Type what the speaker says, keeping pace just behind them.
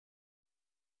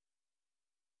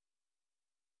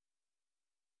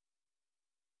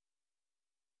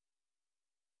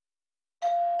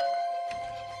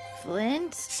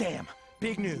Flint? Sam,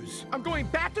 big news. I'm going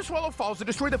back to Swallow Falls to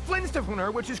destroy the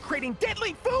Flintstoner, which is creating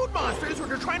deadly food monsters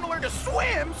who are trying to learn to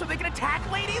swim so they can attack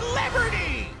Lady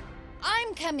Liberty!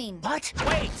 I'm coming. What?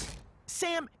 Wait!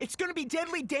 Sam, it's gonna be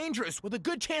deadly dangerous with a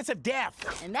good chance of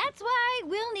death. And that's why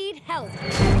we'll need help.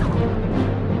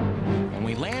 When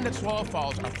we land at Swallow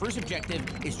Falls, our first objective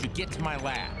is to get to my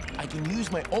lab. I can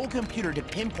use my old computer to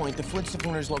pinpoint the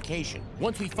Flintstoner's location.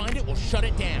 Once we find it, we'll shut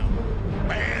it down.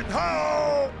 Man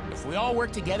ho! If we all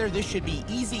work together, this should be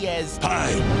easy as...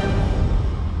 Hi!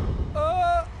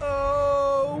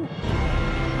 Uh-oh!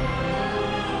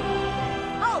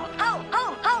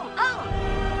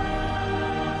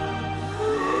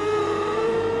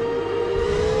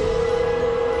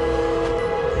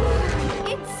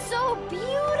 It's so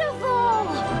beautiful!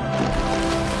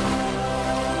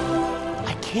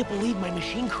 I can't believe my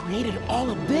machine created all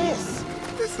of this.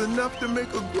 It's enough to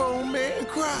make a grown man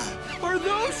cry. Are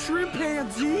those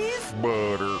shrimpanzees?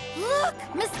 Butter. Look!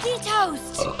 Mosquitoes!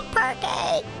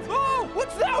 Parquet! Oh,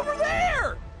 what's that over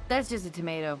there? That's just a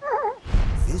tomato.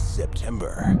 This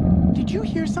September. Did you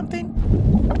hear something?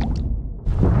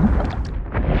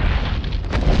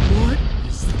 What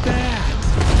is that?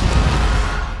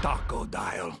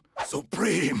 Tacodile.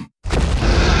 Supreme.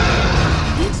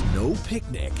 It's no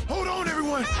picnic. Hold on,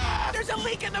 everyone. Ah, there's a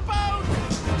leak in the boat!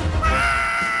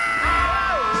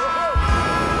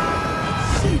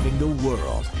 Saving the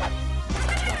world.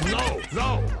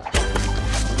 No.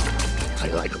 I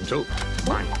like them too.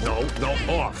 Mine. No.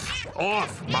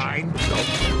 Off. Mine. No.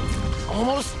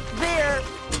 Almost there.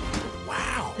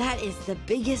 Wow. That is the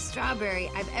biggest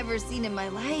strawberry I've ever seen in my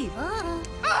life.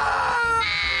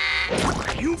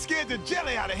 You scared the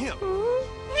jelly out of him.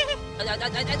 Watermelon!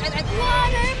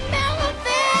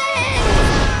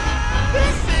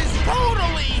 This is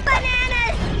totally...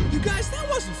 Bananas! You guys, that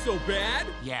wasn't so bad.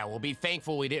 Yeah, we'll be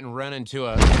thankful we didn't run into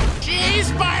a...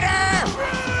 cheespider!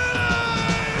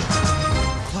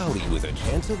 Cloudy with a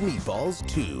Chance of Meatballs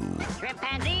 2.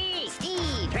 Shrimpanzee!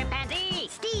 Steve! Shrimpanzee!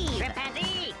 Steve!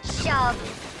 Shrimpanzee! Shove!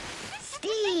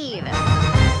 Steve!